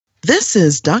This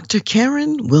is Dr.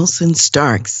 Karen Wilson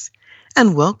Starks,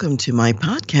 and welcome to my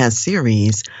podcast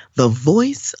series, The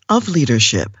Voice of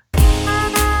Leadership.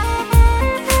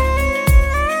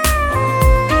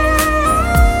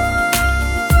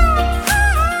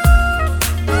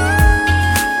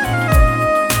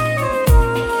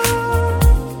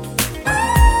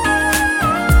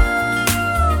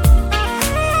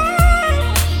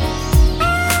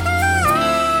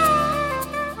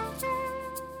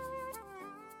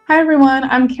 Hi everyone,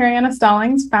 I'm Kerry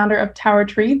Stallings, founder of Tower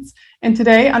Treats, and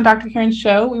today on Dr. Karen's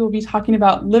show, we will be talking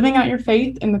about living out your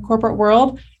faith in the corporate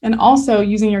world and also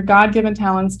using your God-given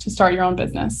talents to start your own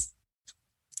business.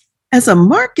 As a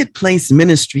marketplace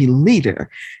ministry leader,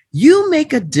 you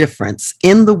make a difference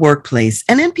in the workplace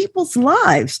and in people's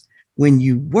lives when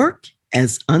you work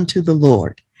as unto the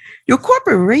Lord. Your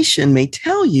corporation may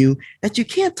tell you that you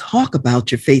can't talk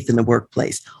about your faith in the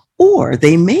workplace, or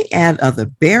they may add other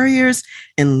barriers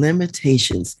and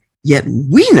limitations. Yet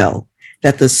we know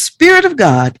that the Spirit of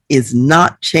God is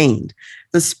not chained.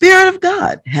 The Spirit of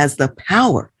God has the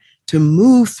power to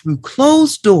move through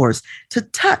closed doors, to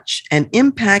touch and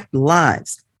impact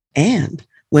lives. And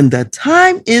when the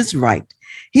time is right,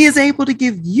 He is able to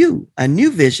give you a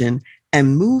new vision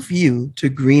and move you to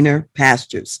greener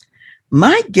pastures.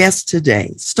 My guest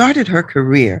today started her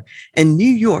career in New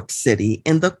York City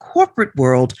in the corporate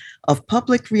world of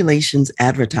public relations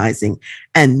advertising,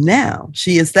 and now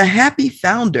she is the happy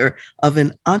founder of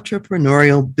an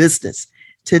entrepreneurial business.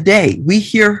 Today, we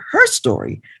hear her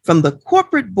story from the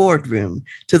corporate boardroom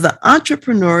to the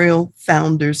entrepreneurial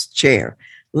founder's chair.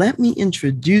 Let me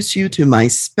introduce you to my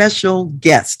special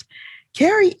guest.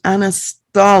 Kerry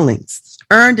Stallings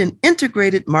earned an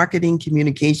integrated marketing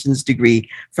communications degree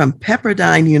from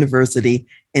Pepperdine University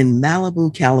in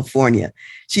Malibu, California.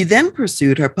 She then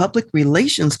pursued her public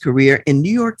relations career in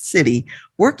New York City,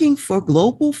 working for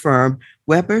global firm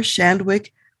Weber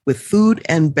Shandwick with food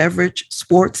and beverage,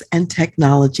 sports, and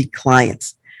technology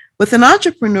clients. With an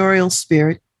entrepreneurial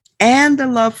spirit and a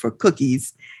love for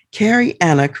cookies, Kerry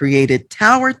created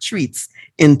Tower Treats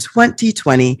in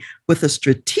 2020 with a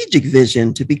strategic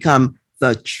vision to become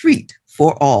the treat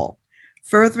for all.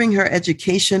 Furthering her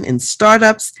education in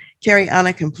startups, Kerry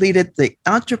completed the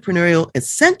Entrepreneurial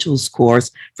Essentials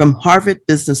course from Harvard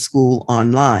Business School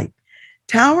online.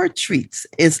 Tower Treats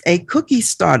is a cookie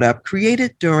startup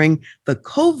created during the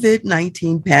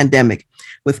COVID-19 pandemic,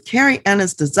 with Kerry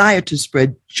desire to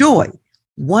spread joy,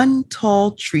 one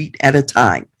tall treat at a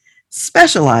time.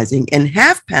 Specializing in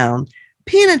half-pound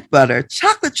peanut butter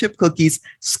chocolate chip cookies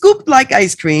scooped like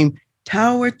ice cream,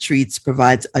 Tower Treats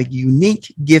provides a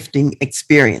unique gifting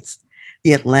experience.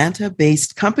 The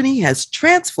Atlanta-based company has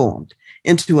transformed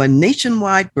into a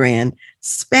nationwide brand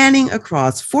spanning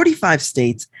across 45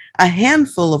 states, a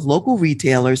handful of local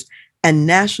retailers, and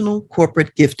national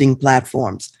corporate gifting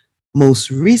platforms. Most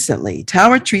recently,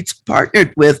 Tower Treats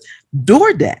partnered with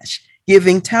DoorDash,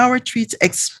 giving Tower Treats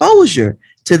exposure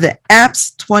to the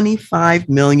app's 25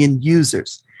 million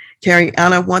users. Kerry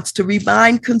wants to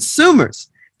remind consumers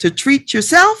to treat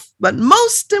yourself, but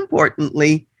most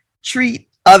importantly, treat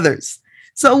others.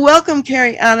 So welcome,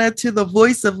 Kerry to the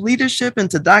Voice of Leadership and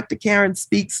to Dr. Karen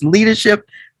Speaks Leadership.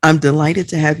 I'm delighted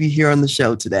to have you here on the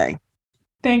show today.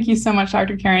 Thank you so much,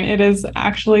 Dr. Karen. It is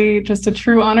actually just a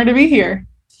true honor to be here.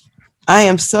 I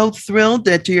am so thrilled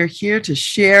that you're here to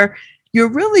share your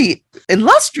really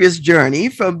illustrious journey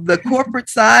from the corporate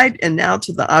side and now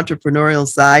to the entrepreneurial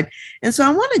side. And so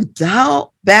I want to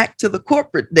dial back to the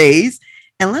corporate days.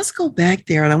 And let's go back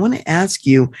there. And I want to ask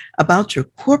you about your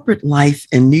corporate life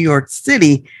in New York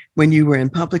City when you were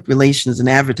in public relations and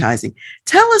advertising.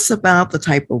 Tell us about the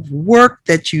type of work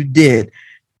that you did.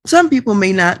 Some people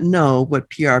may not know what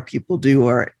PR people do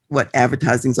or what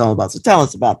advertising is all about. So tell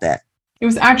us about that. It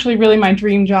was actually really my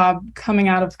dream job coming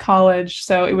out of college.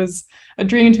 So it was a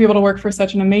dream to be able to work for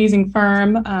such an amazing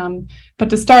firm.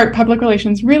 But to start, public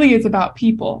relations really is about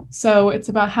people. So it's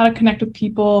about how to connect with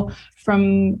people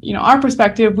from, our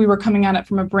perspective. We were coming at it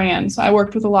from a brand. So I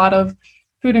worked with a lot of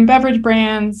food and beverage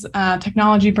brands,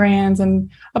 technology brands, and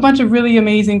a bunch of really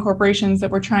amazing corporations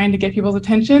that were trying to get people's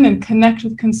attention and connect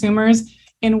with consumers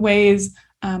in ways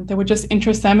that would just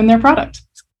interest them in their product.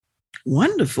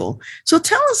 Wonderful. So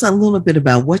tell us a little bit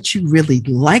about what you really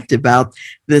liked about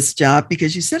this job,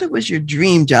 because you said it was your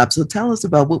dream job. So tell us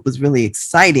about what was really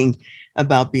exciting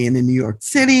about being in New York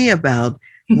City, about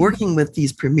working with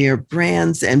these premier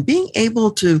brands and being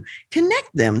able to connect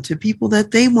them to people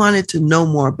that they wanted to know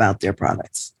more about their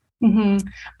products. Mm-hmm.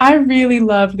 I really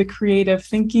loved the creative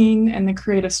thinking and the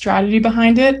creative strategy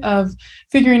behind it of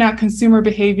figuring out consumer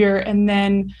behavior and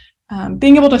then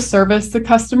being able to service the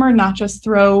customer, not just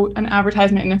throw an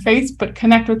advertisement in their face, but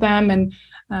connect with them. And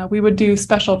we would do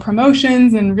special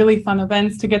promotions and really fun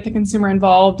events to get the consumer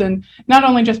involved and not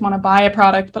only just want to buy a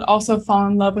product, but also fall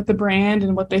in love with the brand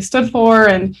and what they stood for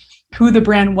and who the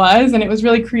brand was. And it was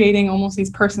really creating almost these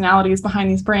personalities behind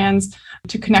these brands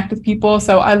to connect with people.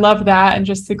 So I love that. And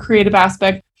just the creative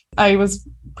aspect. I was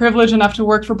privileged enough to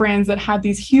work for brands that had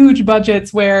these huge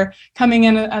budgets where coming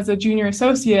in as a junior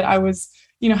associate, I was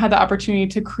had the opportunity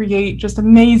to create just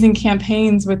amazing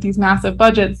campaigns with these massive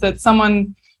budgets that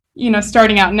someone,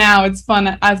 starting out now, it's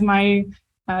fun as my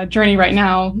journey right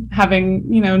now, having,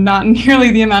 not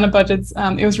nearly the amount of budgets.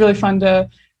 It was really fun to,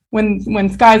 when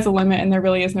sky's the limit and there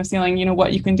really is no ceiling,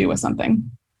 what you can do with something.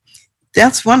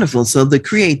 That's wonderful. So the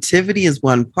creativity is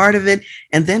one part of it,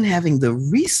 and then having the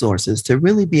resources to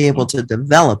really be able to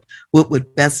develop what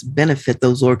would best benefit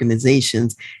those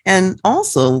organizations and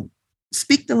also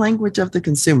speak the language of the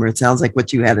consumer. It sounds like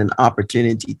what you had an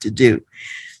opportunity to do.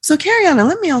 So, Kerry,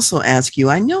 let me also ask you,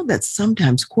 I know that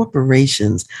sometimes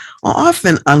corporations are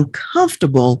often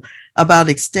uncomfortable about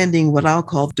extending what I'll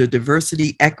call the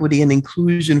diversity, equity, and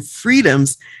inclusion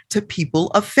freedoms to people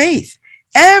of faith.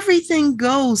 Everything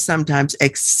goes sometimes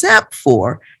except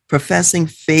for professing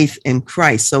faith in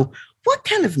Christ. So what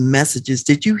kind of messages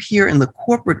did you hear in the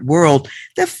corporate world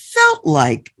that felt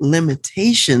like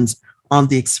limitations on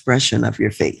the expression of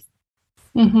your faith?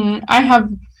 I have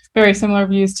very similar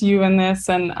views to you in this,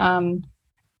 and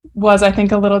was, I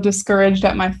think, a little discouraged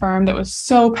at my firm that was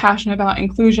so passionate about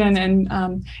inclusion.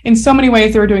 And in so many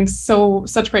ways, they were doing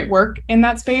such great work in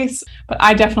that space. But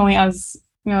I definitely, as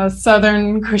a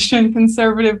Southern Christian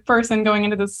conservative person going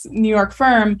into this New York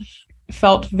firm,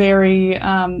 felt very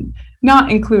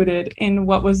not included in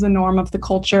what was the norm of the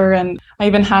culture. And I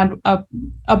even had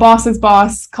a boss's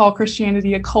boss call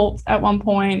Christianity a cult at one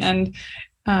point, and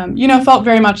felt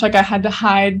very much like I had to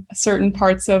hide certain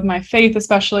parts of my faith,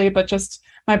 especially, but just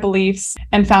my beliefs,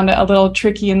 and found it a little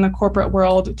tricky in the corporate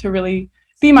world to really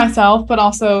be myself, but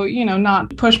also,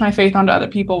 not push my faith onto other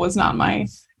people was not my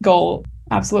goal.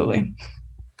 Absolutely.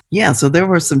 Yeah, so there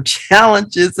were some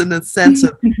challenges in the sense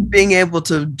of being able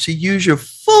to use your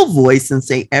full voice and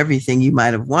say everything you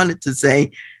might have wanted to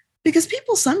say, because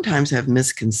people sometimes have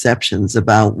misconceptions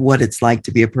about what it's like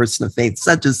to be a person of faith,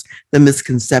 such as the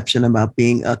misconception about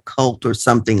being a cult or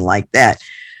something like that.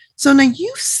 So now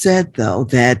you said, though,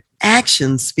 that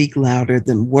actions speak louder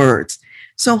than words.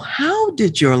 So how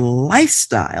did your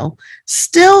lifestyle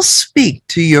still speak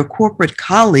to your corporate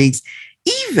colleagues,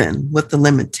 even with the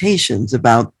limitations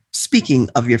about speaking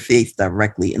of your faith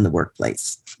directly in the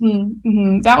workplace?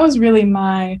 That was really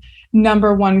my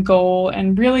number one goal.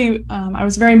 And really, I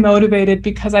was very motivated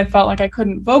because I felt like I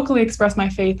couldn't vocally express my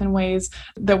faith in ways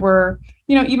that were,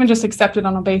 even just accepted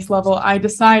on a base level. I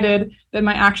decided that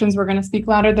my actions were going to speak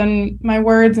louder than my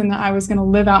words, and that I was going to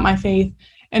live out my faith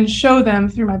and show them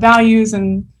through my values.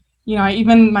 And,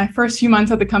 even my first few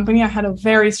months at the company, I had a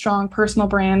very strong personal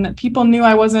brand that people knew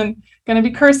I wasn't going to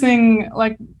be cursing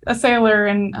like a sailor.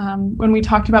 And when we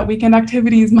talked about weekend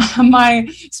activities, my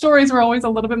stories were always a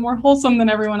little bit more wholesome than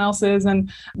everyone else's.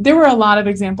 And there were a lot of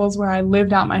examples where I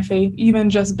lived out my faith, even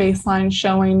just baseline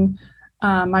showing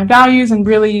my values and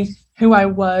really who I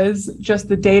was, just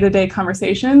the day-to-day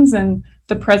conversations and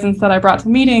the presence that I brought to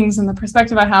meetings and the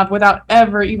perspective I have without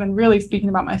ever even really speaking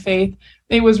about my faith.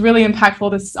 It was really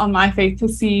impactful on my faith to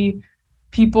see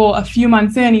people a few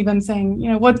months in even saying,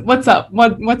 what's up?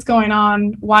 What's going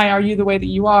on? Why are you the way that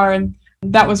you are? And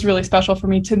that was really special for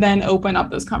me to then open up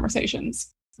those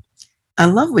conversations. I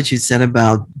love what you said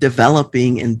about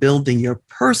developing and building your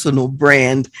personal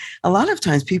brand. A lot of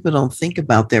times people don't think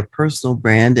about their personal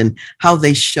brand and how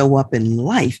they show up in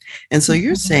life. And so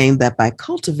you're saying that by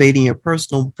cultivating your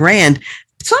personal brand,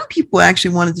 some people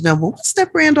actually wanted to know, well, what's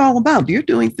that brand all about? You're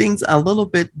doing things a little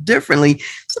bit differently.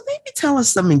 So maybe tell us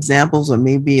some examples or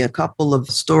maybe a couple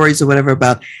of stories or whatever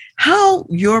about how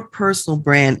your personal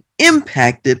brand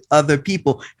impacted other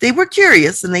people. They were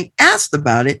curious and they asked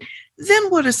about it.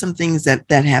 Then what are some things that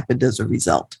happened as a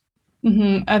result?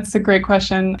 That's a great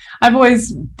question. I've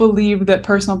always believed that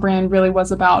personal brand really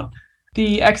was about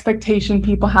the expectation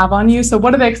people have on you. So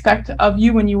what do they expect of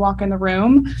you when you walk in the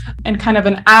room, and kind of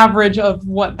an average of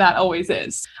what that always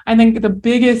is. I think the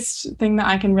biggest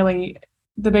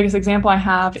example I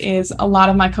have is a lot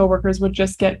of my coworkers would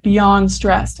just get beyond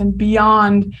stressed and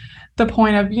beyond the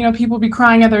point of, people would be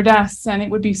crying at their desks, and it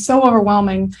would be so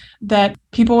overwhelming that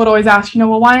people would always ask,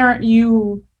 well, why aren't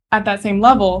you at that same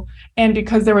level? And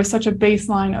because there was such a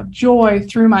baseline of joy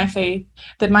through my faith,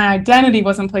 that my identity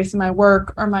wasn't placed in my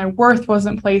work or my worth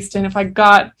wasn't placed in if I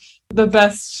got the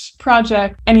best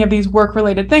project, any of these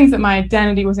work-related things, that my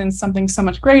identity was in something so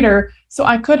much greater. So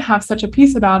I could have such a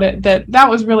peace about it. That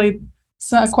was really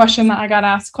a question that I got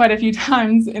asked quite a few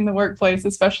times in the workplace,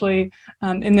 especially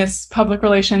in this public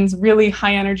relations, really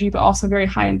high energy, but also very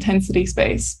high intensity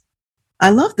space. I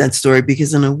love that story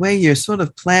because in a way you're sort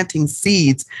of planting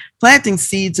seeds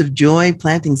of joy,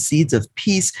 planting seeds of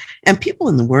peace. And people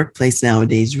in the workplace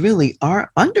nowadays really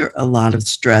are under a lot of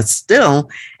stress still,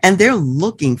 and they're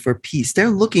looking for peace.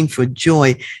 They're looking for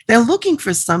joy. They're looking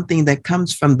for something that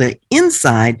comes from the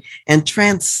inside and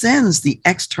transcends the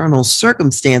external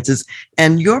circumstances.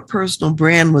 And your personal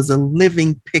brand was a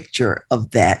living picture of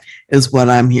that, is what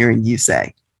I'm hearing you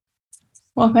say.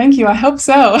 Well, thank you. I hope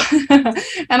so.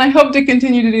 And I hope to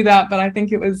continue to do that. But I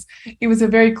think it was a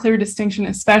very clear distinction,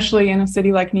 especially in a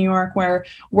city like New York, where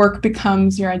work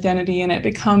becomes your identity and it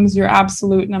becomes your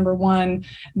absolute number one,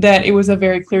 that it was a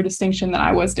very clear distinction that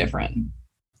I was different.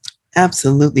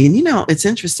 Absolutely. And it's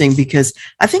interesting because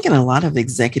I think in a lot of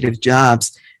executive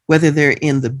jobs, whether they're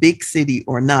in the big city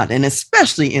or not, and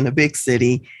especially in a big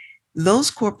city,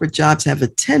 those corporate jobs have a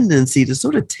tendency to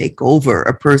sort of take over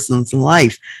a person's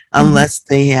life unless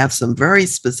they have some very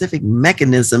specific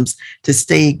mechanisms to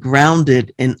stay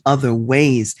grounded in other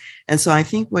ways. And so I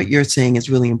think what you're saying is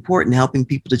really important, helping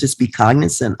people to just be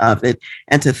cognizant of it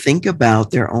and to think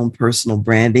about their own personal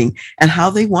branding and how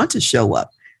they want to show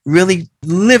up, really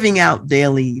living out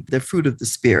daily the fruit of the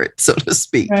spirit, so to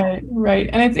speak. Right.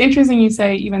 And it's interesting you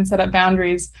say even set up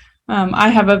boundaries. I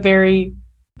have a very,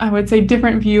 I would say,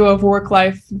 different view of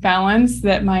work-life balance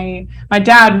that my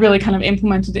dad really kind of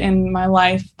implemented in my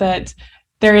life, that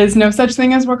there is no such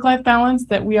thing as work-life balance,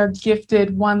 that we are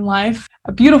gifted one life,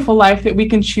 a beautiful life that we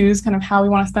can choose kind of how we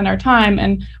want to spend our time,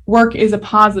 and work is a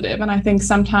positive. And I think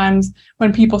sometimes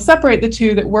when people separate the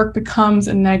two, that work becomes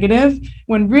a negative,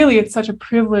 when really it's such a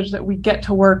privilege that we get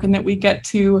to work and that we get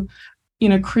to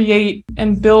create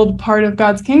and build part of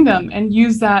God's kingdom and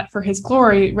use that for his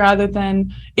glory rather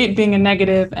than it being a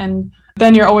negative. And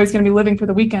then you're always going to be living for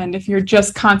the weekend if you're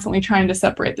just constantly trying to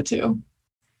separate the two.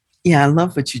 Yeah, I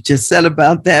love what you just said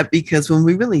about that, because when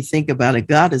we really think about it,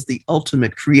 God is the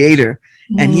ultimate creator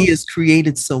and he has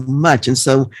created so much. And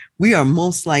so we are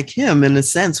most like him in a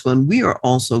sense when we are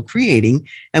also creating,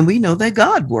 and we know that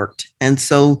God worked. And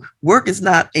so work is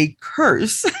not a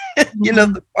curse.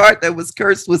 The part that was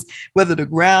cursed was whether the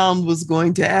ground was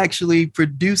going to actually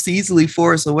produce easily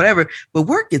for us or whatever. But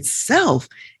work itself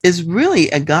is really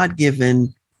a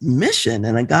God-given mission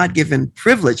and a God-given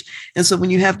privilege. And so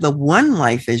when you have the one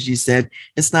life, as you said,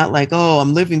 it's not like, oh,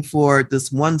 I'm living for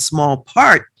this one small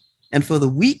part and for the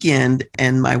weekend,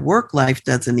 and my work life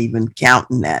doesn't even count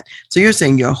in that. So you're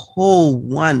saying your whole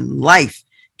one life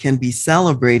can be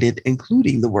celebrated,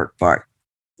 including the work part.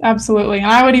 Absolutely.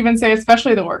 And I would even say,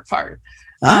 especially the work part.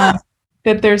 That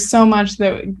there's so much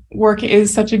that work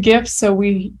is such a gift. So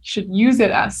we should use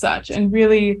it as such and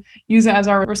really use it as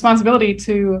our responsibility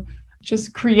to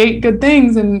just create good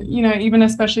things. And, even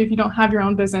especially if you don't have your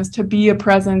own business, to be a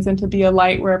presence and to be a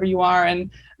light wherever you are and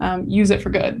use it for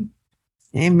good.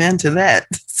 Amen to that.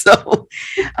 So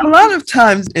a lot of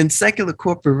times in secular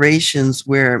corporations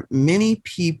where many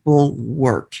people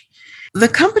work, the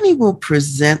company will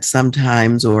present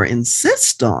sometimes or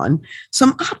insist on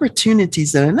some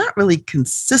opportunities that are not really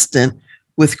consistent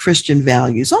with Christian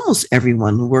values. Almost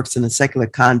everyone who works in a secular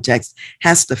context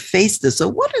has to face this. So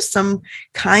what are some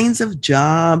kinds of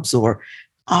jobs or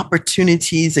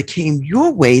opportunities that came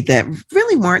your way that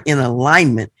really weren't in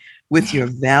alignment with your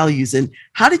values? And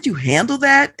how did you handle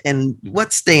that? And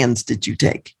what stands did you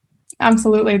take?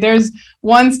 Absolutely. There's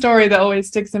one story that always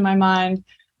sticks in my mind.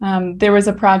 There was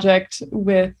a project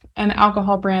with an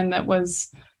alcohol brand that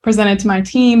was presented to my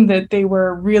team that they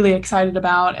were really excited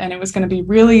about, and it was going to be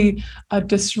really a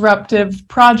disruptive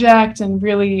project and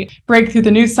really break through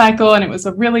the news cycle, and it was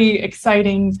a really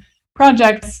exciting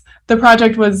project. The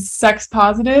project was sex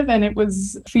positive, and it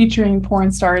was featuring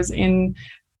porn stars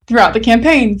throughout the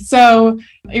campaign. So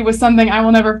it was something I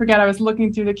will never forget. I was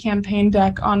looking through the campaign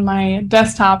deck on my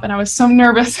desktop, and I was so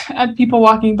nervous at people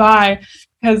walking by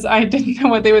because I didn't know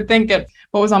what they would think of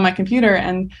what was on my computer.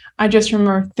 And I just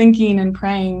remember thinking and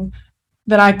praying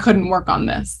that I couldn't work on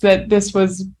this, that this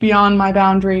was beyond my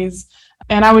boundaries.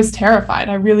 And I was terrified.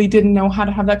 I really didn't know how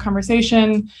to have that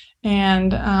conversation,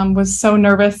 and was so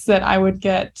nervous that I would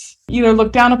get either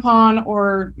looked down upon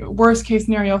or worst case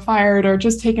scenario fired or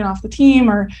just taken off the team,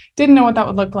 or didn't know what that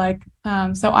would look like.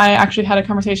 So I actually had a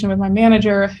conversation with my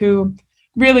manager, who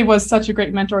really was such a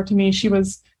great mentor to me. She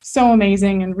was so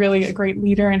amazing and really a great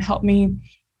leader and helped me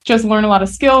just learn a lot of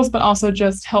skills, but also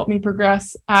just help me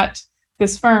progress at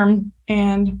this firm.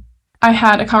 And I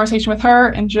had a conversation with her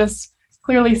and just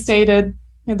clearly stated,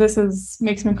 this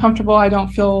makes me uncomfortable. I don't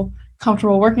feel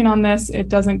comfortable working on this. It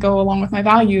doesn't go along with my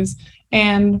values.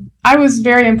 And I was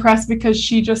very impressed because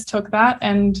she just took that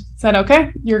and said,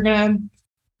 okay, you're not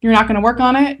going to work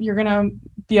on it. You're going to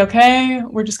be okay.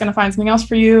 We're just going to find something else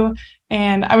for you.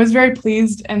 And I was very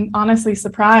pleased and honestly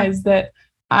surprised that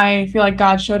I feel like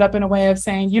God showed up in a way of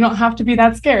saying, you don't have to be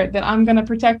that scared, that I'm going to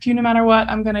protect you no matter what.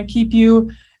 I'm going to keep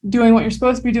you doing what you're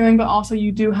supposed to be doing, but also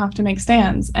you do have to make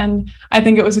stands. And I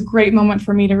think it was a great moment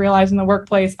for me to realize in the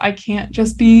workplace, I can't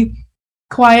just be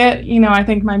quiet. I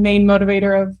think my main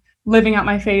motivator of living out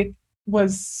my faith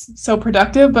was so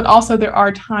productive, but also there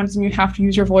are times when you have to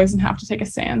use your voice and have to take a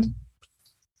stand.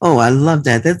 Oh, I love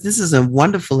that. This is a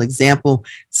wonderful example.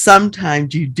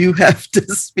 Sometimes you do have to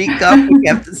speak up, you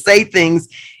have to say things.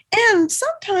 And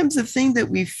sometimes the thing that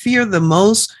we fear the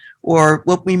most, or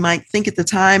what we might think at the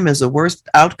time as a worst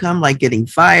outcome, like getting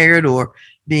fired or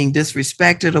being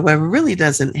disrespected or whatever, really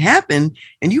doesn't happen.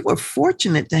 And you were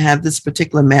fortunate to have this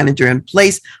particular manager in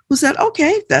place who said,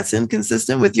 okay, that's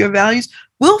inconsistent with your values.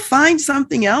 We'll find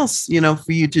something else,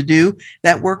 for you to do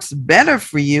that works better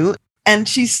for you. And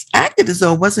she acted as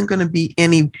though it wasn't going to be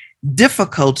any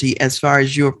difficulty as far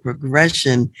as your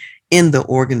progression in the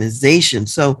organization.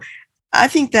 So I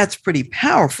think that's pretty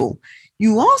powerful.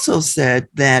 You also said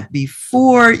that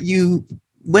before you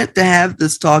went to have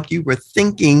this talk, you were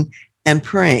thinking and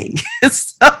praying.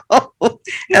 So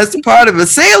as part of it,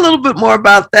 say a little bit more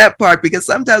about that part, because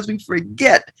sometimes we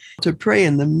forget to pray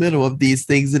in the middle of these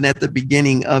things and at the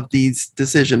beginning of these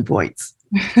decision points.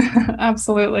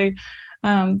 Absolutely.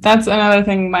 That's another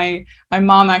thing. My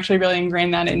mom actually really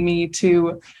ingrained that in me,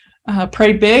 to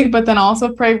pray big, but then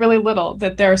also pray really little,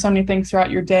 that there are so many things throughout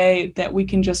your day that we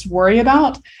can just worry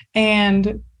about.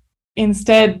 And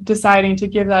instead deciding to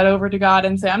give that over to God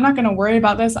and say, I'm not going to worry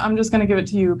about this. I'm just going to give it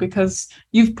to you because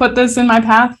you've put this in my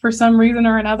path for some reason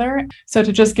or another. So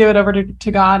to just give it over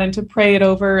to God and to pray it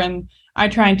over. And I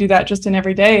try and do that just in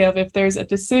every day of, if there's a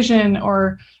decision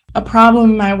or a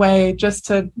problem in my way, just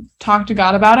to talk to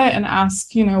God about it and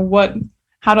ask,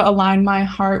 how to align my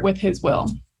heart with his will.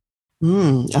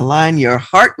 Align your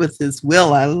heart with his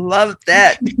will. I love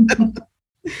that.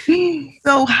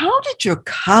 So how did your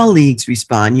colleagues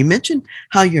respond? You mentioned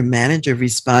how your manager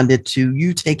responded to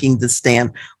you taking the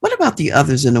stand. What about the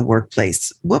others in the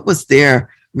workplace? What was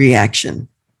their reaction?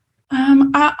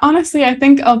 Honestly, I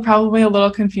think probably a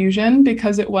little confusion,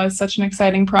 because it was such an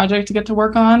exciting project to get to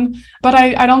work on. But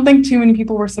I don't think too many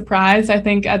people were surprised. I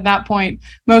think at that point,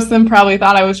 most of them probably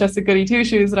thought I was just a goody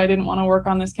two-shoes, that I didn't want to work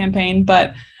on this campaign.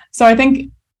 But so I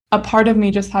think a part of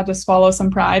me just had to swallow some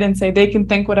pride and say they can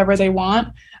think whatever they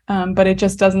want, but it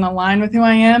just doesn't align with who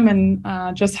I am,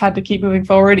 and just had to keep moving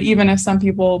forward, even if some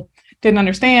people didn't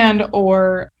understand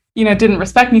or didn't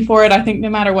respect me for it. I think no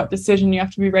matter what decision, you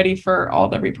have to be ready for all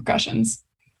the repercussions.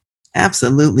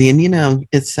 Absolutely. And,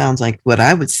 it sounds like what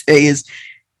I would say is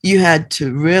you had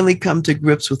to really come to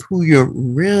grips with who you're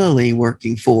really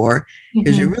working for,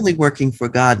 because you're really working for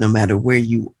God no matter where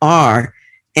you are.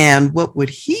 And what would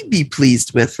he be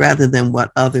pleased with, rather than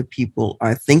what other people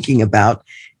are thinking about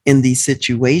in these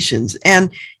situations?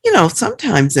 And,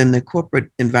 sometimes in the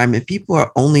corporate environment, people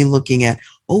are only looking at,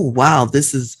 oh, wow,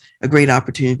 this is a great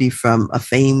opportunity from a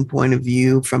fame point of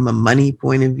view, from a money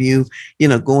point of view,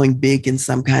 going big in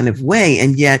some kind of way.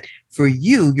 And yet for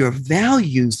you, your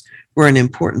values were an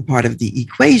important part of the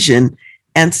equation.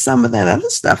 And some of that other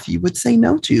stuff you would say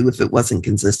no to if it wasn't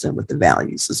consistent with the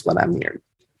values, is what I'm hearing.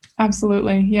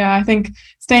 Absolutely. Yeah, I think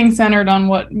staying centered on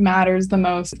what matters the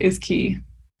most is key.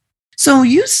 So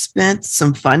you spent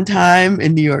some fun time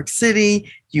in New York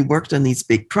City. You worked on these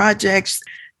big projects.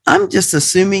 I'm just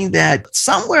assuming that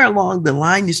somewhere along the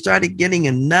line, you started getting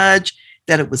a nudge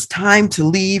that it was time to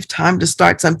leave, time to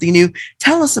start something new.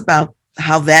 Tell us about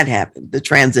how that happened, the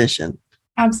transition.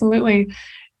 Absolutely.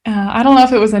 I don't know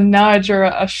if it was a nudge or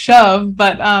a shove,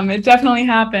 but it definitely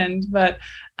happened. But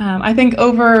I think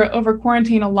over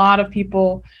quarantine, a lot of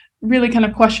people really kind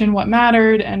of questioned what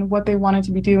mattered and what they wanted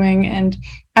to be doing. And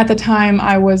at the time,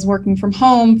 I was working from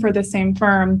home for the same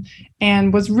firm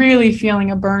and was really feeling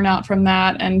a burnout from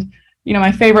that. And,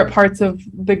 my favorite parts of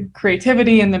the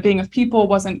creativity and the being of people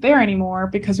wasn't there anymore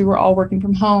because we were all working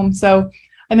from home. So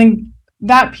I think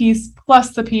that piece,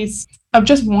 plus the piece of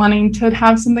just wanting to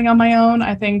have something on my own,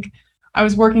 I think I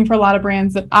was working for a lot of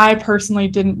brands that I personally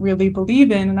didn't really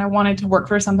believe in. And I wanted to work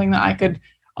for something that I could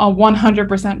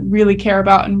 100% really care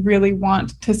about and really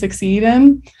want to succeed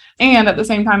in. And at the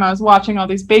same time, I was watching all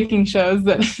these baking shows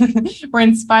that were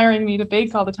inspiring me to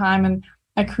bake all the time. And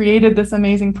I created this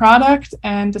amazing product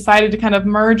and decided to kind of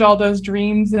merge all those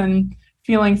dreams and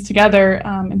feelings together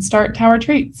and start Tower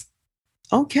Treats.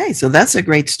 Okay, so that's a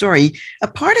great story. A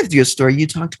part of your story, you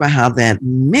talked about how that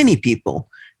many people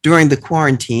during the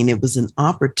quarantine, it was an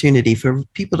opportunity for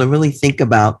people to really think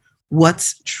about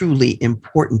what's truly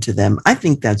important to them. I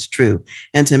think that's true.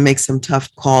 And to make some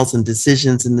tough calls and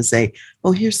decisions and to say,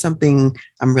 oh, here's something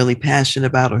I'm really passionate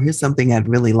about, or here's something I'd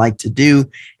really like to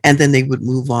do. And then they would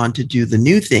move on to do the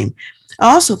new thing.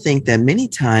 I also think that many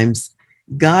times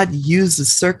God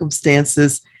uses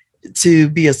circumstances to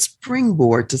be a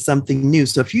springboard to something new.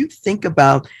 So if you think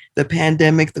about the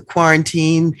pandemic, the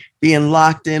quarantine, being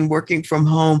locked in, working from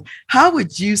home, how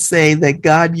would you say that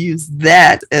God used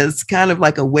that as kind of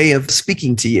like a way of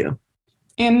speaking to you?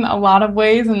 In a lot of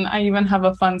ways, and I even have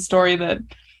a fun story that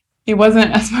it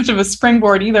wasn't as much of a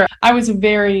springboard either. I was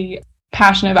very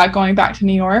passionate about going back to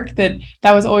New York. That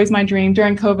was always my dream.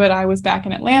 During COVID, I was back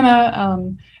in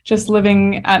Atlanta, just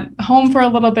living at home for a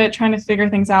little bit, trying to figure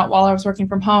things out while I was working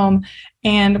from home.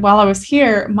 And while I was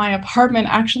here, my apartment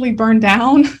actually burned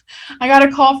down. I got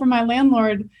a call from my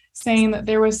landlord saying that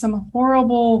there was some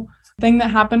horrible thing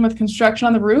that happened with construction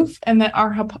on the roof and that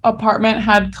our apartment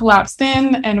had collapsed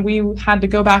in, and we had to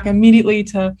go back immediately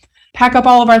to pack up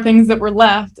all of our things that were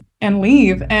left and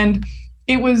leave. And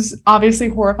it was obviously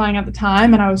horrifying at the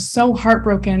time, and I was so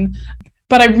heartbroken.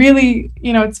 But I really,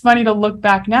 it's funny to look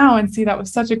back now and see that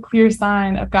was such a clear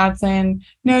sign of God saying,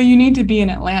 no, you need to be in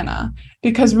Atlanta.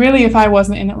 Because really, if I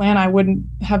wasn't in Atlanta, I wouldn't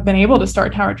have been able to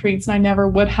start Tower Treats, and I never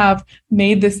would have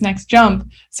made this next jump.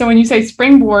 So when you say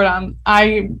springboard,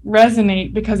 I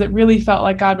resonate, because it really felt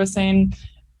like God was saying,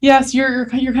 yes, you're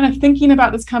kind of thinking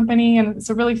about this company, and it's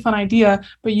a really fun idea,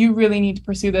 but you really need to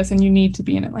pursue this, and you need to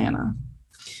be in Atlanta.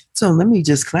 So let me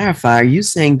just clarify. Are you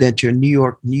saying that your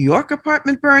New York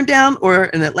apartment burned down, or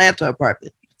an Atlanta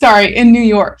apartment? Sorry, in New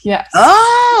York, yes.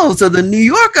 Oh, so the New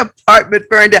York apartment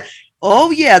burned down. Oh,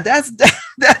 yeah, that's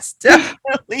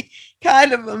definitely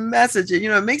kind of a message.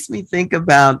 It makes me think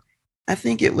about, I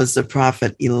think it was the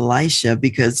prophet Elisha,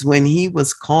 because when he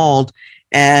was called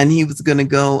and he was going to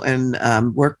go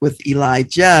and work with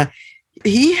Elijah,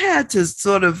 he had to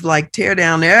sort of like tear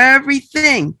down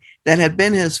everything that had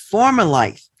been his former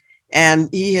life. And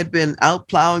he had been out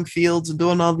plowing fields and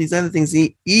doing all these other things.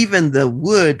 Even the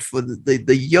wood for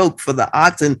the yoke for the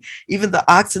oxen, even the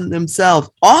oxen themselves,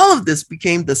 all of this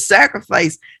became the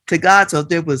sacrifice to God. So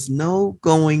there was no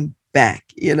going back,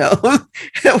 there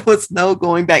was no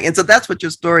going back. And so that's what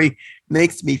your story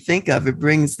makes me think of. It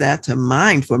brings that to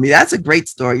mind for me. That's a great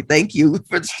story. Thank you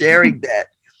for sharing that.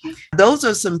 Those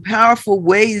are some powerful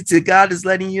ways that God is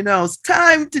letting you know it's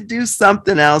time to do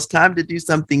something else, time to do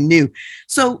something new.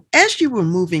 So as you were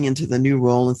moving into the new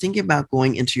role and thinking about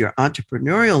going into your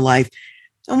entrepreneurial life,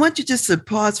 I want you just to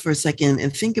pause for a second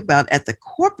and think about at the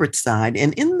corporate side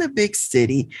and in the big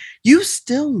city, you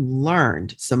still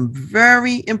learned some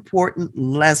very important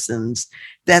lessons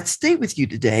that stay with you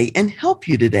today and help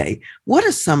you today. What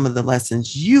are some of the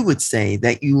lessons you would say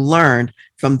that you learned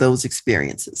from those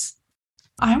experiences?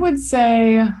 I would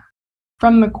say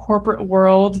from the corporate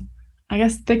world, I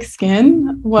guess thick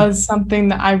skin was something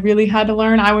that I really had to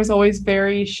learn. I was always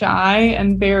very shy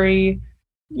and very,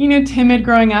 timid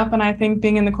growing up. And I think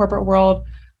being in the corporate world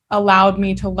allowed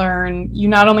me to learn you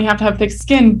not only have to have thick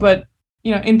skin, but,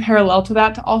 in parallel to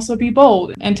that, to also be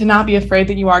bold and to not be afraid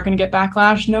that you are going to get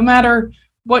backlash. No matter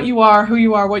what you are, who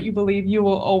you are, what you believe, you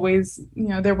will always,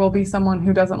 there will be someone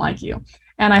who doesn't like you.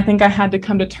 And I think I had to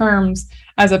come to terms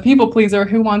as a people pleaser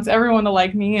who wants everyone to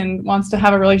like me and wants to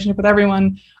have a relationship with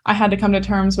everyone. I had to come to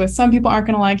terms with some people aren't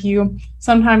going to like you.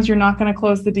 Sometimes you're not going to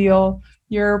close the deal.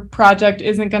 Your project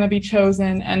isn't going to be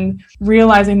chosen, and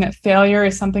realizing that failure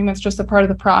is something that's just a part of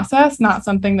the process, not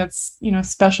something that's,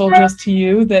 special just to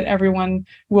you, that everyone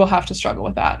will have to struggle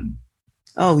with that.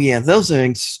 Oh, yeah, those are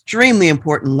extremely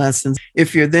important lessons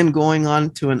if you're then going on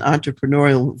to an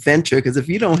entrepreneurial venture, because if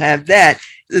you don't have that,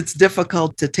 it's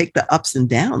difficult to take the ups and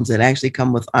downs that actually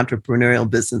come with entrepreneurial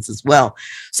business as well.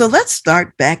 So let's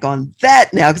start back on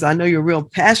that now, because I know you're real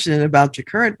passionate about your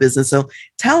current business. So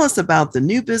tell us about the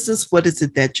new business. What is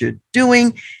it that you're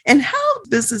doing, and how does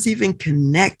business even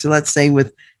connect, let's say,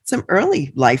 with some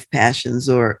early life passions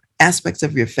or aspects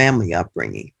of your family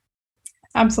upbringing?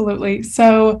 Absolutely.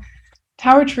 So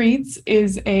Tower Treats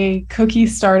is a cookie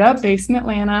startup based in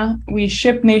Atlanta. We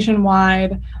ship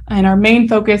nationwide, and our main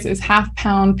focus is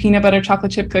half-pound peanut butter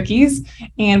chocolate chip cookies.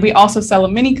 And we also sell a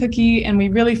mini cookie, and we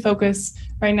really focus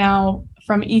right now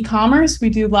from e-commerce. We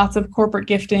do lots of corporate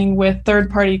gifting with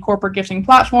third-party corporate gifting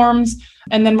platforms.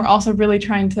 And then we're also really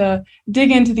trying to dig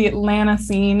into the Atlanta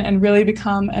scene and really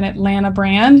become an Atlanta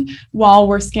brand while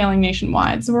we're scaling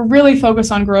nationwide. So we're really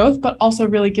focused on growth, but also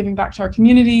really giving back to our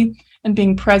community, and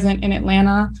being present in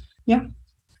Atlanta. Yeah.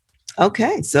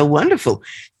 Okay, so wonderful.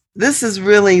 This is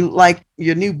really like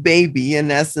your new baby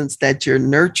in essence that you're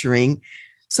nurturing.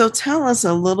 So tell us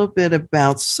a little bit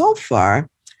about so far,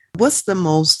 what's the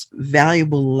most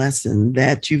valuable lesson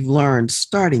that you've learned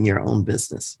starting your own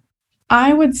business?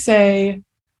 I would say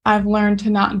I've learned to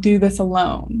not do this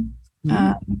alone.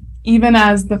 Mhm. Even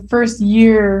as the first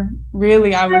year,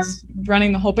 really, I was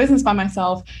running the whole business by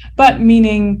myself, but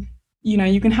meaning,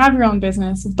 you can have your own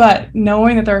business, but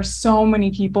knowing that there are so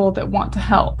many people that want to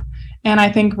help. And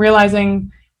I think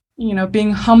realizing,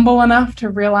 being humble enough to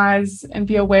realize and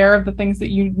be aware of the things that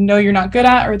you know you're not good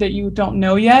at or that you don't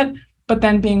know yet, but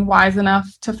then being wise enough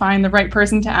to find the right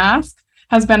person to ask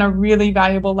has been a really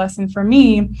valuable lesson for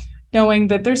me, knowing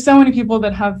that there's so many people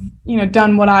that have,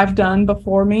 done what I've done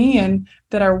before me and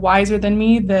that are wiser than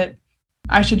me, that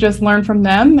I should just learn from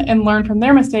them and learn from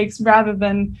their mistakes rather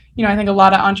than, I think a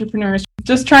lot of entrepreneurs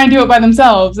just try and do it by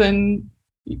themselves and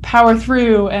power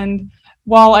through. And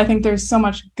while I think there's so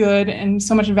much good and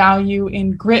so much value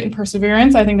in grit and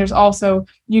perseverance, I think there's also,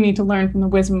 you need to learn from the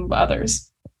wisdom of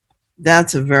others.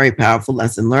 That's a very powerful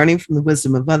lesson, learning from the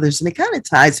wisdom of others. And it kind of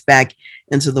ties back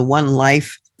into the one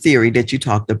life theory that you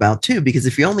talked about too, because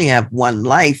if you only have one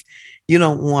life, you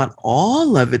don't want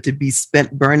all of it to be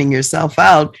spent burning yourself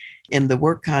out in the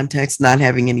work context, not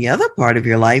having any other part of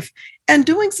your life and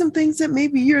doing some things that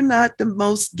maybe you're not the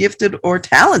most gifted or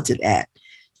talented at.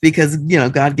 Because,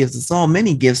 God gives us all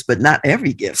many gifts, but not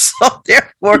every gift. So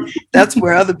therefore, that's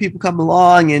where other people come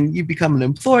along and you become an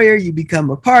employer, you become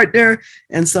a partner,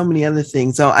 and so many other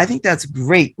things. So I think that's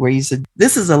great where you said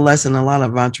this is a lesson a lot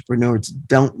of entrepreneurs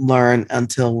don't learn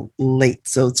until late.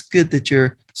 So it's good that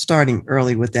you're starting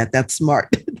early with that. That's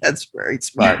smart. That's very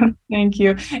smart. Thank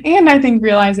you. And I think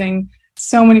realizing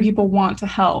so many people want to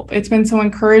help. It's been so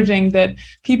encouraging that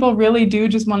people really do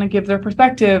just want to give their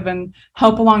perspective and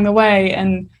help along the way.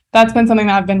 And that's been something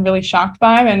that I've been really shocked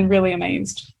by and really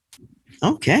amazed.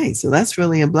 Okay, so that's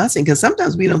really a blessing because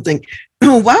sometimes we don't think,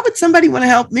 oh, why would somebody want to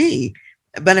help me?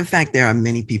 But in fact, there are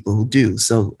many people who do.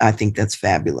 So I think that's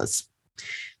fabulous.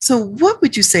 So what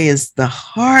would you say is the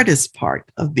hardest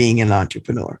part of being an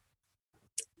entrepreneur?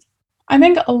 I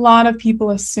think a lot of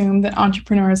people assume that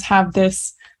entrepreneurs have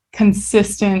this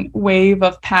consistent wave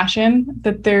of passion,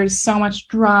 that there's so much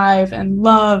drive and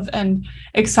love and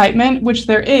excitement, which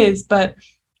there is. But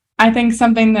I think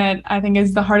something that I think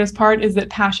is the hardest part is that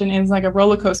passion is like a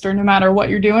roller coaster, no matter what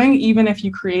you're doing. Even if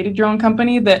you created your own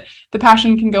company, that the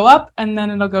passion can go up and then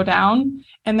it'll go down.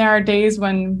 And there are days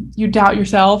when you doubt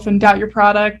yourself and doubt your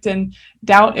product and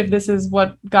doubt if this is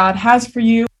what God has for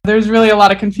you. There's really a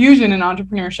lot of confusion in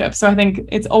entrepreneurship. So I think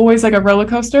it's always like a roller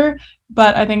coaster,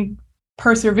 but I think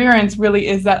perseverance really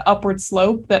is that upward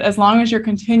slope, that as long as you're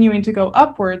continuing to go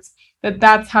upwards,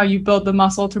 that's how you build the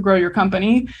muscle to grow your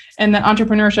company. And that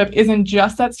entrepreneurship isn't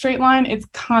just that straight line. It's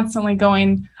constantly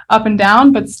going up and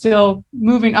down, but still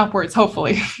moving upwards,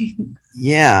 hopefully.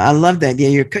 Yeah, I love that.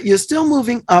 Yeah, you're still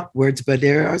moving upwards, but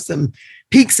there are some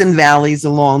peaks and valleys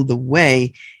along the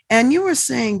way. And you were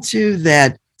saying too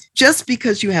that just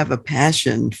because you have a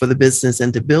passion for the business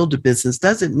and to build a business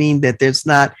doesn't mean that there's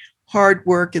not hard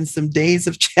work and some days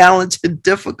of challenge and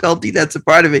difficulty. That's a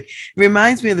part of it. It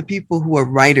reminds me of the people who are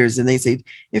writers and they say,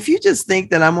 if you just think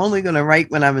that I'm only going to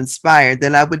write when I'm inspired,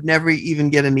 then I would never even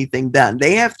get anything done.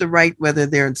 They have to write whether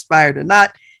they're inspired or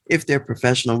not, if they're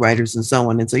professional writers and so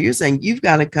on. And so you're saying you've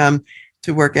got to come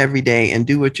to work every day and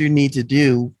do what you need to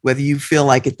do, whether you feel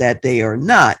like it that day or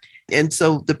not. And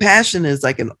so the passion is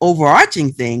like an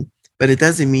overarching thing, but it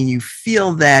doesn't mean you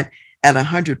feel that at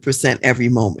 100% every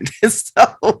moment.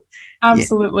 So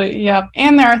Absolutely. Yeah.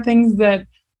 And there are things that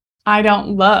I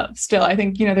don't love still. I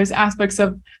think, there's aspects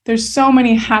of, there's so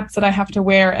many hats that I have to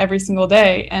wear every single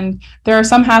day. And there are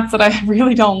some hats that I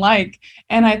really don't like.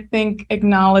 And I think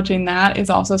acknowledging that is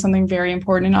also something very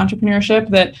important in entrepreneurship,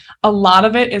 that a lot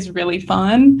of it is really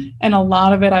fun. And a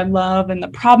lot of it I love, and the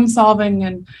problem solving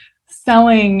and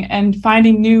selling and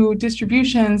finding new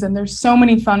distributions. And there's so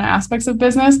many fun aspects of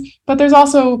business, but there's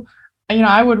also,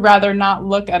 I would rather not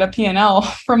look at a P&L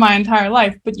for my entire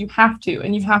life, but you have to,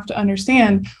 and you have to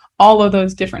understand all of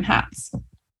those different hats.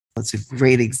 That's a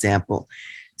great example.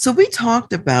 So we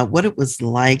talked about what it was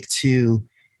like to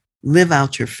live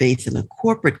out your faith in a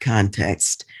corporate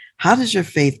context. How does your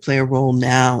faith play a role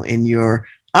now in your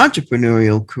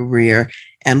entrepreneurial career?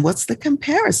 And what's the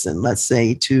comparison, let's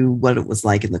say, to what it was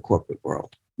like in the corporate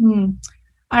world?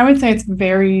 I would say it's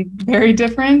very, very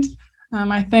different.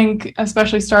 I think,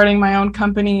 especially starting my own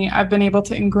company, I've been able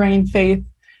to ingrain faith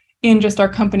in just our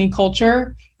company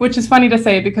culture, which is funny to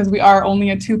say because we are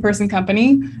only a 2-person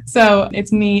company. So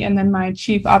it's me and then my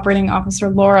chief operating officer,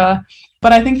 Laura.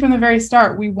 But I think from the very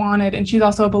start, we wanted, and she's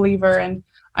also a believer, and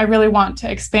I really want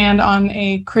to expand on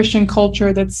a Christian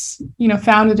culture that's,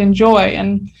 founded in joy.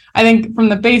 And I think from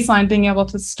the baseline, being able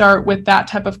to start with that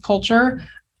type of culture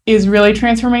is really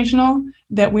transformational,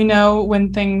 that we know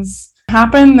when things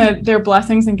happen that they're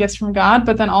blessings and gifts from God,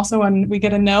 but then also when we get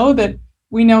to know that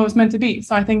we know it's meant to be.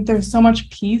 So I think there's so much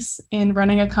peace in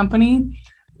running a company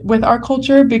with our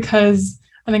culture because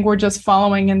I think we're just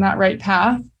following in that right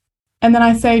path. And then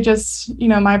I say just,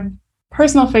 my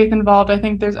personal faith involved. I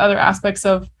think there's other aspects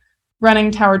of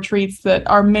running Tower Treats that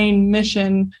our main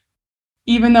mission,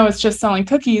 even though it's just selling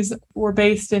cookies, we're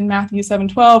based in Matthew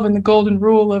 7:12 and the golden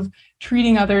rule of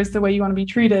treating others the way you want to be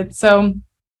treated. So,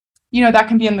 that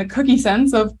can be in the cookie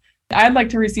sense of, I'd like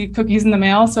to receive cookies in the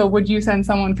mail. So would you send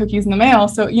someone cookies in the mail?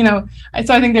 So,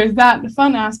 so I think there's that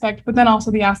fun aspect, but then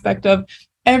also the aspect of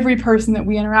every person that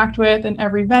we interact with and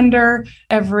every vendor,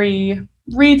 every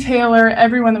retailer,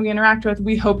 everyone that we interact with,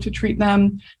 we hope to treat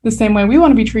them the same way we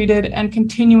want to be treated and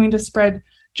continuing to spread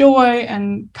joy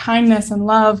and kindness and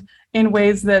love in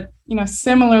ways that,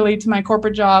 similarly to my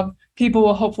corporate job, people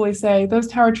will hopefully say, those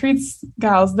Tower Treats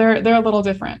gals, they're a little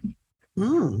different.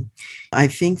 I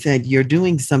think that you're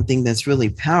doing something that's really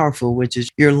powerful, which is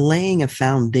you're laying a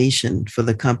foundation for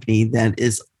the company that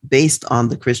is based on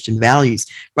the Christian values.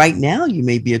 Right now, you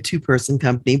may be a 2-person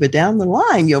company, but down the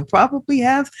line, you'll probably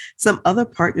have some other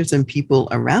partners and people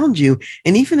around you.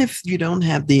 And even if you don't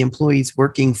have the employees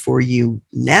working for you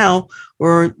now,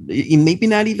 or maybe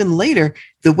not even later,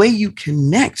 the way you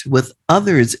connect with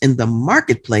others in the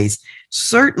marketplace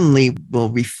certainly will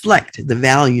reflect the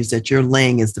values that you're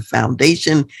laying as the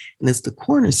foundation and as the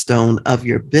cornerstone of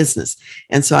your business.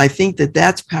 And so I think that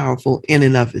that's powerful in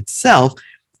and of itself.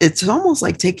 It's almost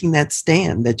like taking that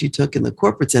stand that you took in the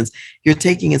corporate sense. You're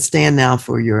taking a stand now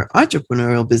for your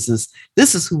entrepreneurial business.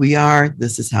 This is who we are.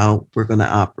 This is how we're going to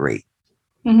operate.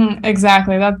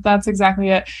 Exactly. That's exactly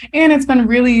it. And it's been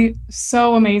really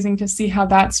so amazing to see how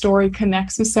that story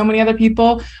connects with so many other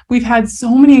people. We've had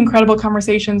so many incredible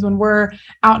conversations when we're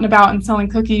out and about and selling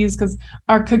cookies because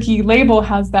our cookie label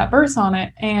has that verse on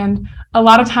it. And a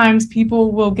lot of times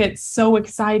people will get so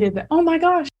excited that, oh my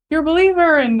gosh, you're a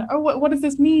believer. And what does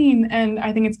this mean? And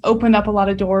I think it's opened up a lot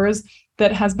of doors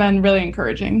that has been really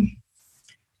encouraging.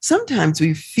 Sometimes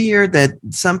we fear that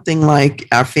something like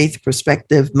our faith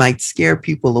perspective might scare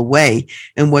people away.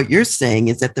 And what you're saying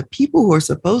is that the people who are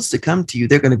supposed to come to you,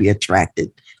 they're going to be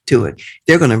attracted to it.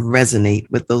 They're going to resonate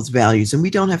with those values. And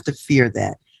we don't have to fear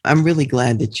that. I'm really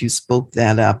glad that you spoke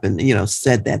that up and,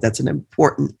 said that. That's an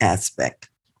important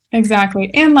aspect.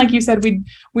 Exactly. And like you said,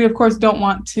 we of course don't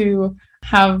want to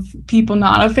have people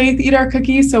not of faith eat our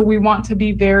cookies. So we want to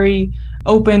be very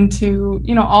open to,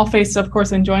 all faiths, of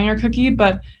course, enjoying our cookie,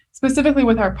 but specifically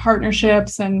with our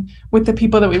partnerships and with the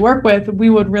people that we work with,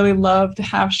 we would really love to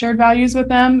have shared values with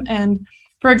them. And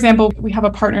for example, we have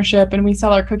a partnership and we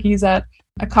sell our cookies at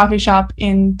a coffee shop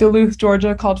in Duluth,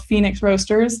 Georgia called Phoenix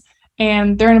Roasters.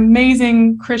 And they're an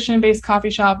amazing Christian-based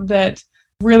coffee shop that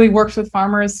really works with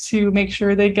farmers to make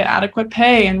sure they get adequate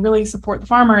pay and really support the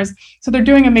farmers. So they're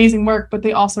doing amazing work, but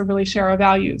they also really share our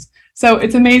values. So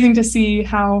it's amazing to see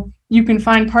how you can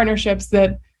find partnerships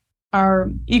that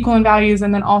are equal in values,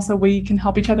 and then also we can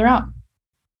help each other out.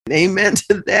 Amen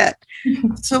to that.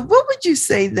 So what would you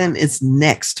say then is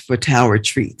next for Tower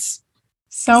Treats?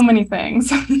 So many things.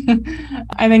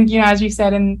 I think, as you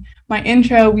said in my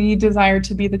intro, we desire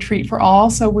to be the treat for all.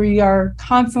 So we are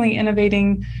constantly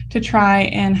innovating to try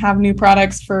and have new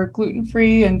products for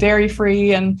gluten-free and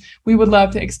dairy-free. And we would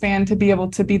love to expand to be able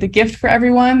to be the gift for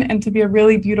everyone and to be a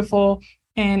really beautiful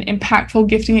and impactful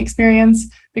gifting experience,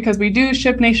 because we do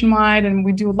ship nationwide and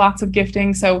we do lots of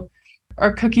gifting. So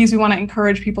our cookies, we want to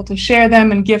encourage people to share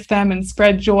them and gift them and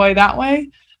spread joy that way.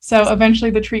 So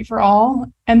eventually the treat for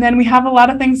all. And then we have a lot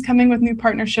of things coming with new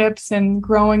partnerships and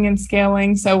growing and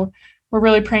scaling. So we're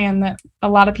really praying that a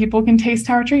lot of people can taste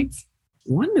Tower Treats.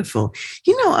 Wonderful.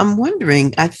 I'm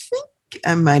wondering, I think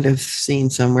I might have seen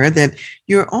somewhere that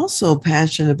you're also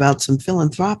passionate about some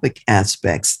philanthropic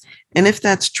aspects. And if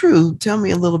that's true, tell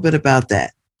me a little bit about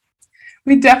that.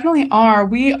 We definitely are.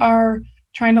 We are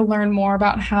trying to learn more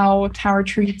about how Tower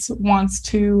Treats wants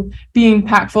to be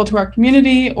impactful to our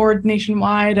community or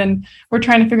nationwide. And we're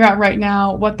trying to figure out right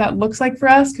now what that looks like for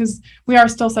us, because we are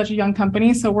still such a young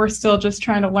company. So we're still just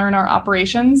trying to learn our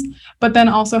operations, but then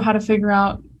also how to figure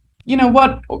out,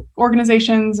 what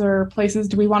organizations or places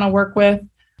do we want to work with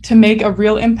to make a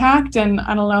real impact. And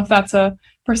I don't know if that's a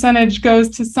percentage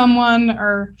goes to someone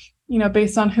or,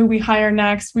 based on who we hire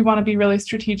next. We want to be really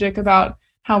strategic about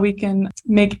how we can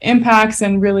make impacts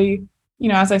and really,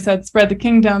 as I said, spread the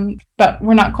kingdom, but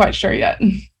we're not quite sure yet.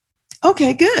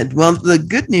 Okay, good. Well, the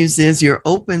good news is you're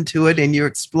open to it and you're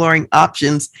exploring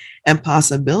options and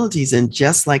possibilities. And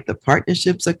just like the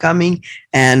partnerships are coming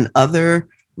and other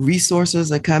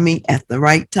resources are coming at the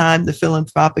right time, the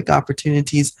philanthropic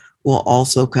opportunities will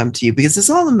also come to you, because it's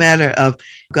all a matter of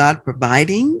God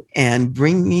providing and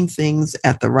bringing things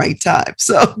at the right time.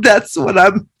 So that's what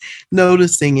I'm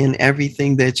noticing in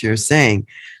everything that you're saying.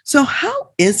 So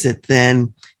how is it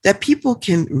then that people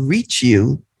can reach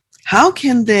you? How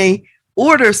can they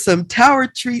order some tower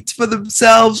treats for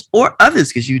themselves or others?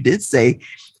 Because you did say,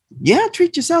 yeah,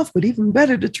 treat yourself, but even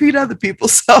better to treat other people.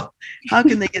 So how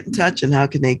can they get in touch and how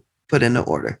can they put in an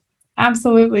order?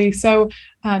 Absolutely. So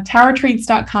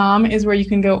towertreats.com is where you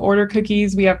can go order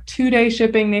cookies. We have 2-day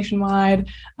shipping nationwide,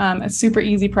 a super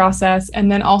easy process.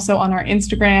 And then also on our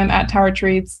Instagram at Tower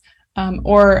Treats,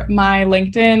 or my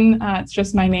LinkedIn, it's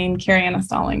just my name, Kerry Anna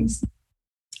Stallings.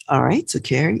 All right. So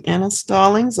Kerry Anna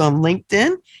Stallings on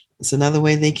LinkedIn. It's another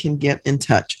way they can get in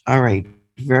touch. All right.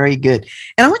 Very good.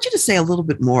 And I want you to say a little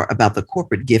bit more about the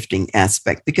corporate gifting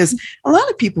aspect, because a lot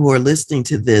of people who are listening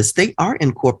to this, they are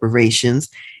in corporations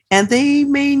and they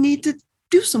may need to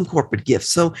do some corporate gifts.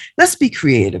 So let's be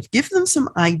creative. Give them some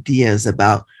ideas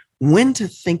about when to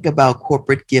think about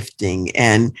corporate gifting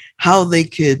and how they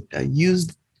could use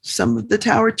some of the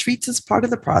tower treats as part of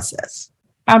the process.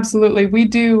 Absolutely. We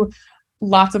do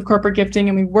lots of corporate gifting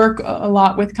and we work a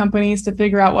lot with companies to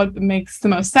figure out what makes the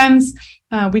most sense.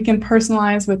 We can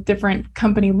personalize with different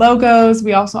company logos.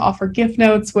 We also offer gift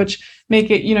notes, which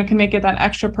can make it that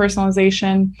extra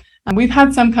personalization. We've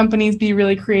had some companies be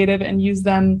really creative and use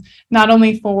them not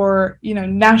only for,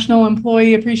 National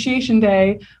Employee Appreciation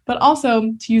Day, but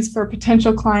also to use for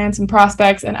potential clients and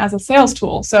prospects and as a sales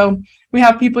tool. So we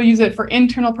have people use it for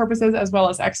internal purposes as well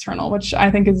as external, which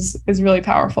I think is really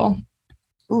powerful.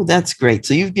 Oh, that's great.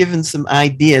 So you've given some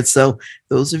ideas. So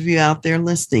those of you out there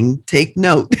listening, take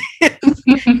note.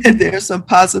 There are some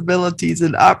possibilities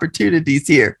and opportunities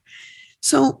here.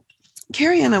 So,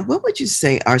 Kerry Anna, what would you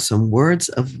say are some words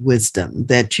of wisdom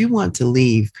that you want to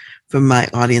leave for my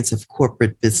audience of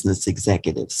corporate business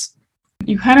executives?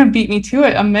 You kind of beat me to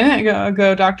it a minute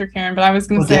ago, Dr. Karen, but I was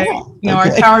going to say, Our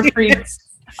Tower Treats,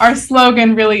 our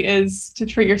slogan really is to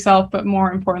treat yourself, but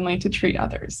more importantly, to treat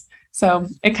others. So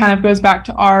it kind of goes back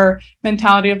to our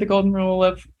mentality of the golden rule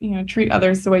of, treat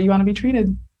others the way you want to be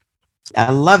treated.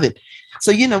 I love it.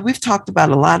 So, we've talked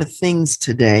about a lot of things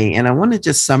today, and I want to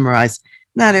just summarize,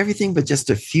 not everything, but just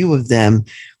a few of them.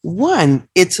 One,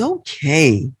 it's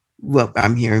okay. What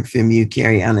I'm hearing from you,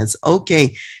 Kerry Anna, it's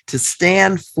okay to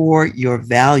stand for your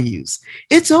values.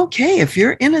 It's okay if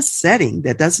you're in a setting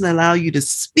that doesn't allow you to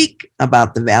speak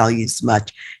about the values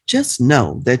much. Just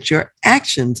know that your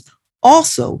actions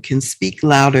also can speak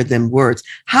louder than words.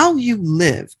 How you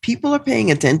live, people are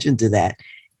paying attention to that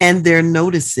and they're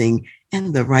noticing,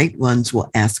 and the right ones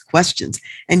will ask questions.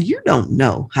 And you don't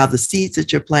know how the seeds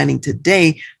that you're planting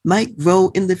today might grow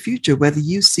in the future, whether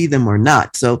you see them or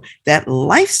not. So that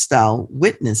lifestyle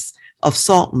witness of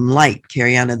salt and light,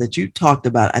 Kerry Anna, that you talked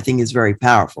about, I think is very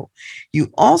powerful.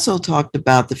 You also talked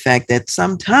about the fact that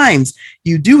sometimes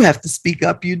you do have to speak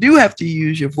up. You do have to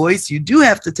use your voice. You do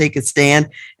have to take a stand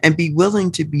and be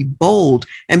willing to be bold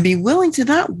and be willing to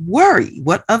not worry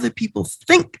what other people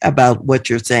think about what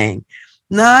you're saying.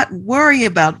 Not worry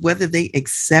about whether they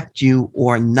accept you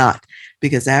or not,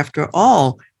 because after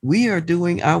all, we are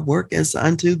doing our work as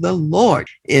unto the Lord.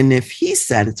 And if he's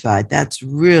satisfied, that's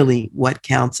really what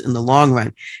counts in the long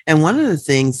run. And one of the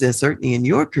things that certainly in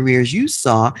your careers you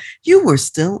saw, you were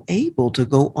still able to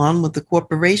go on with the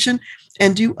corporation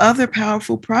and do other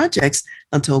powerful projects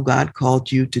until God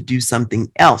called you to do something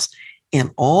else.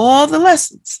 And all the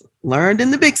lessons learned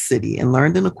in the big city and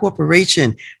learned in a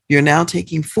corporation, you're now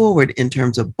taking forward in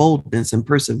terms of boldness and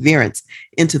perseverance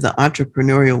into the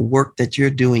entrepreneurial work that you're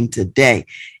doing today.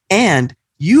 And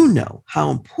you know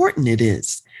how important it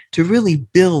is to really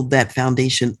build that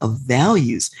foundation of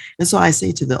values. And so I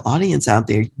say to the audience out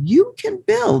there, you can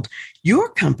build your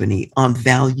company on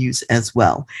values as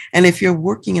well. And if you're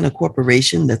working in a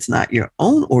corporation that's not your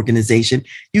own organization,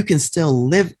 you can still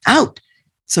live out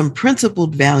some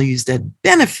principled values that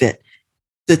benefit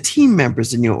the team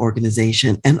members in your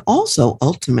organization and also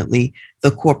ultimately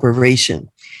the corporation.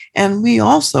 And we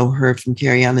also heard from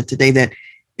Kerry Anna today that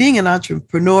being an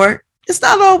entrepreneur, it's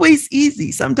not always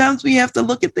easy. Sometimes we have to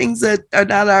look at things that are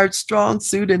not our strong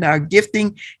suit and our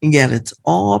gifting, and yet it's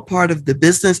all part of the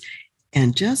business.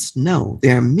 And just know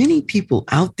there are many people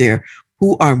out there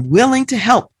who are willing to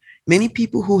help many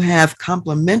people who have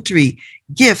complementary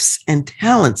gifts and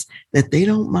talents that they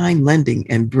don't mind lending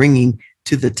and bringing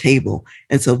to the table.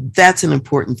 And so that's an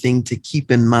important thing to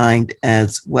keep in mind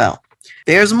as well.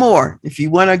 There's more. If you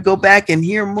want to go back and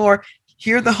hear more,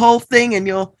 hear the whole thing and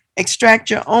you'll extract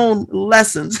your own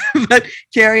lessons. But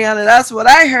Kerry, that's what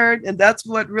I heard. And that's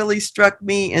what really struck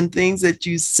me in things that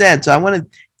you said. So I want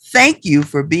to thank you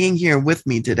for being here with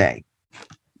me today.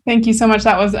 Thank you so much.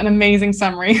 That was an amazing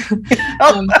summary.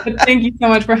 But thank you so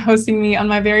much for hosting me on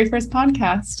my very first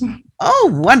podcast.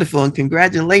 Oh, wonderful. And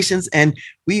congratulations. And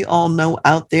we all know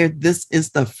out there, this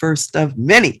is the first of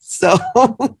many. So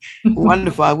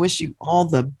wonderful. I wish you all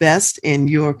the best in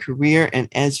your career and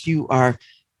as you are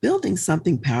building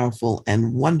something powerful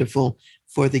and wonderful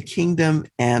for the kingdom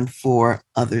and for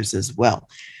others as well.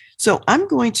 So I'm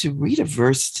going to read a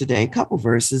verse today, a couple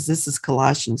verses. This is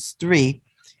Colossians 3,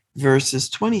 verses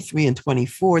 23 and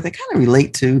 24 that kind of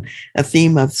relate to a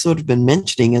theme I've sort of been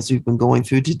mentioning as we've been going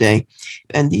through today.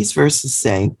 And these verses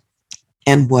say,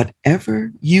 "And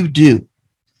whatever you do,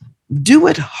 do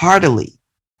it heartily,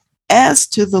 as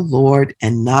to the Lord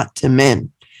and not to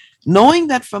men, knowing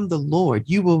that from the Lord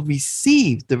you will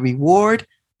receive the reward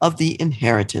of the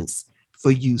inheritance,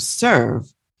 for you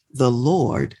serve the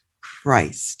Lord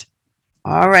Christ."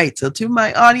 All right. So to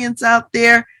my audience out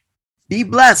there, be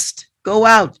blessed. Go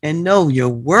out and know your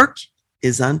work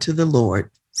is unto the Lord.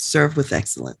 Serve with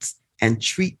excellence and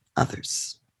treat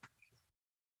others.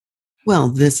 Well,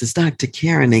 this is Dr.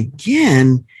 Karen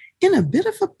again in a bit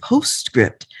of a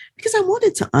postscript because I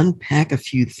wanted to unpack a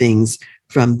few things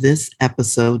from this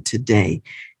episode today.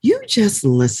 You just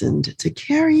listened to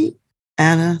Kerry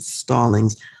Anna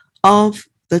Stallings of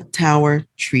the Tower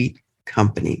Treat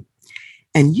Company.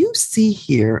 And you see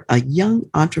here a young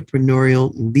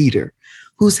entrepreneurial leader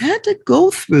who's had to go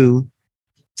through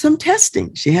some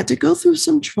testing. She had to go through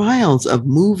some trials of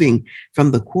moving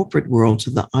from the corporate world to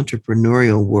the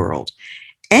entrepreneurial world.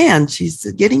 And she's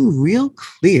getting real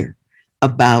clear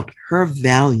about her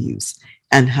values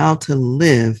and how to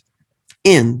live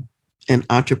in an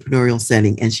entrepreneurial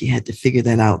setting. And she had to figure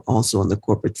that out also on the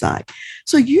corporate side.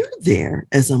 So you're there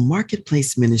as a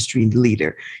marketplace ministry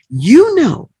leader. You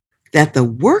know that the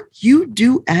work you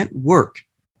do at work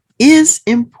is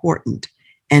important.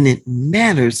 And it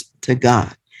matters to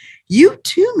God. You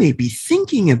too may be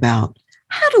thinking about,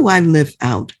 how do I live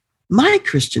out my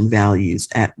Christian values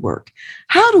at work?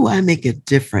 How do I make a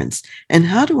difference? And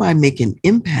how do I make an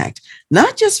impact,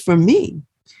 not just for me,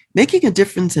 making a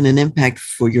difference and an impact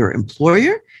for your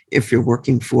employer, if you're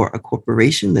working for a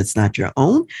corporation that's not your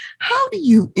own? How do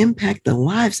you impact the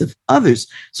lives of others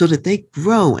so that they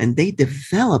grow and they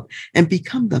develop and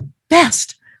become the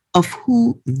best of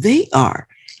who they are?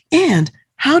 And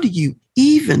how do you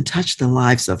even touch the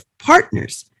lives of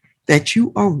partners that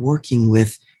you are working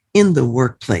with in the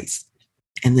workplace?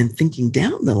 And then thinking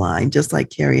down the line, just like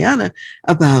Kerry Anna,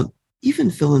 about even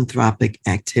philanthropic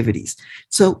activities.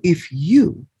 So if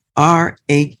you are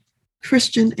a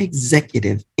Christian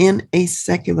executive in a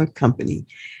secular company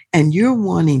and you're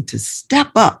wanting to step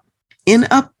up in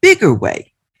a bigger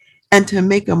way and to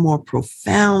make a more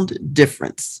profound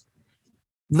difference,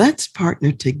 let's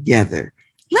partner together.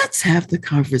 Let's have the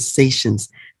conversations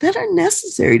that are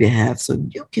necessary to have so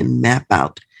you can map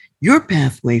out your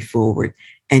pathway forward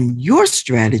and your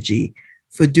strategy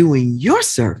for doing your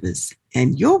service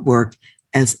and your work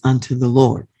as unto the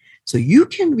Lord. So you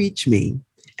can reach me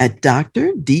at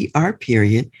Dr.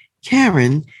 Karen,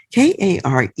 Karen,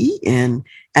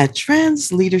 at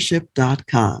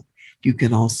transleadership.com. You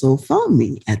can also phone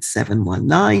me at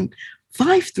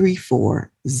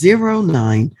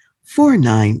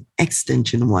 719-534-0949,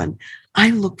 extension 1. I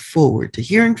look forward to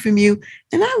hearing from you,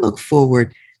 and I look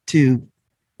forward to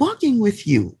walking with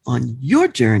you on your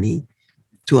journey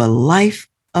to a life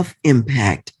of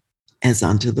impact as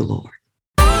unto the Lord.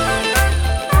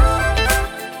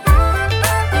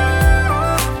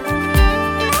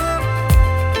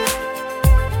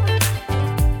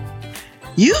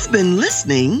 You've been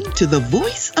listening to The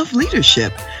Voice of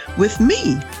Leadership with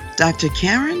me, Dr.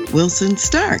 Karen Wilson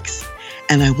Starks.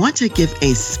 And I want to give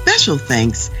a special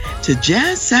thanks to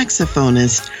jazz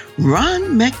saxophonist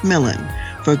Ron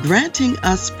McMillan for granting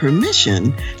us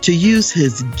permission to use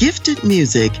his gifted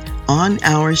music on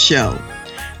our show.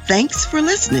 Thanks for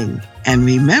listening. And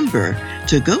remember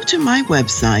to go to my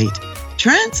website,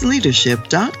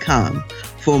 transleadership.com,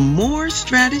 for more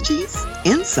strategies,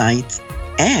 insights,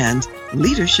 and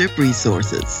leadership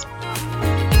resources.